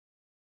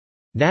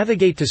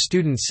Navigate to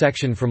Students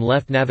section from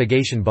left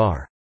navigation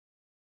bar.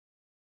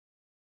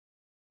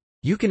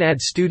 You can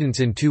add students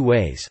in two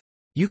ways.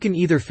 You can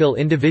either fill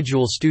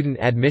individual student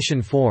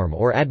admission form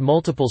or add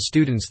multiple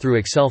students through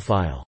Excel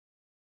file.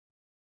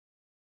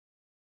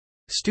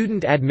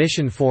 Student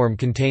admission form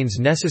contains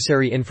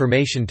necessary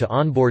information to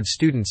onboard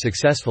students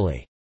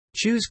successfully.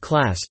 Choose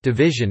class,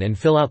 division and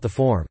fill out the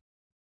form.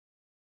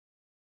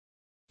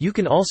 You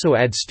can also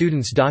add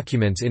students'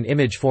 documents in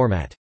image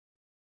format.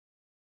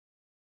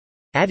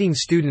 Adding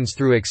students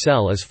through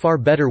Excel is far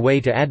better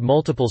way to add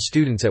multiple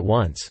students at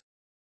once.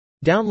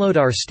 Download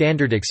our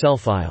standard Excel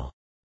file.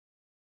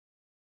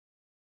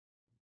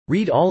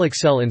 Read all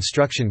Excel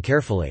instruction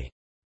carefully.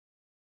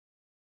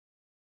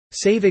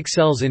 Save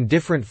Excels in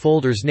different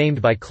folders named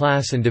by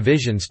class and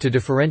divisions to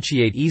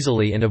differentiate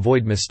easily and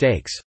avoid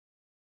mistakes.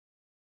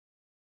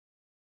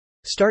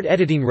 Start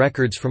editing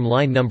records from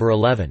line number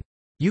 11.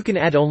 You can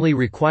add only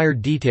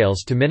required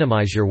details to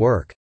minimize your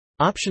work.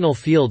 Optional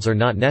fields are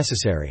not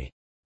necessary.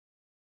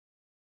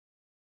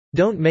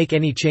 Don't make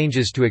any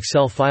changes to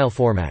Excel file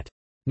format.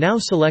 Now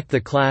select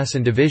the class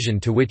and division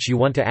to which you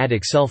want to add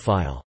Excel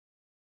file.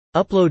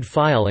 Upload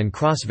file and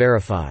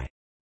cross-verify.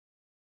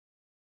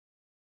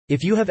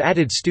 If you have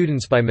added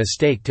students by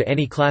mistake to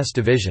any class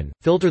division,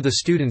 filter the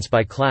students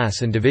by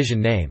class and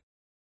division name.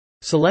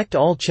 Select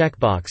all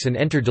checkbox and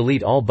enter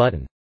Delete All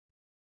button.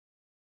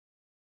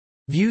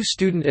 View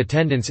student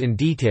attendance in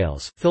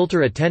details,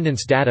 filter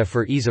attendance data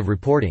for ease of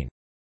reporting.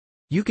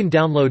 You can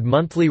download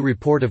monthly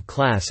report of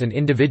class and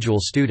individual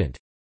student.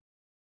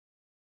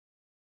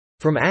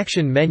 From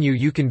Action menu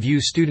you can view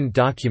student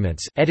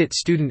documents, edit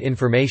student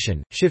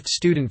information, shift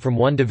student from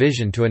one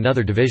division to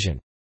another division.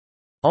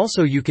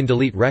 Also you can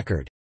delete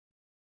record.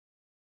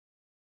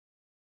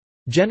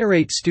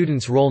 Generate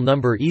student's roll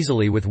number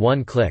easily with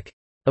one click.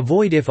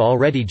 Avoid if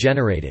already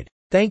generated.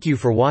 Thank you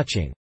for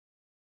watching.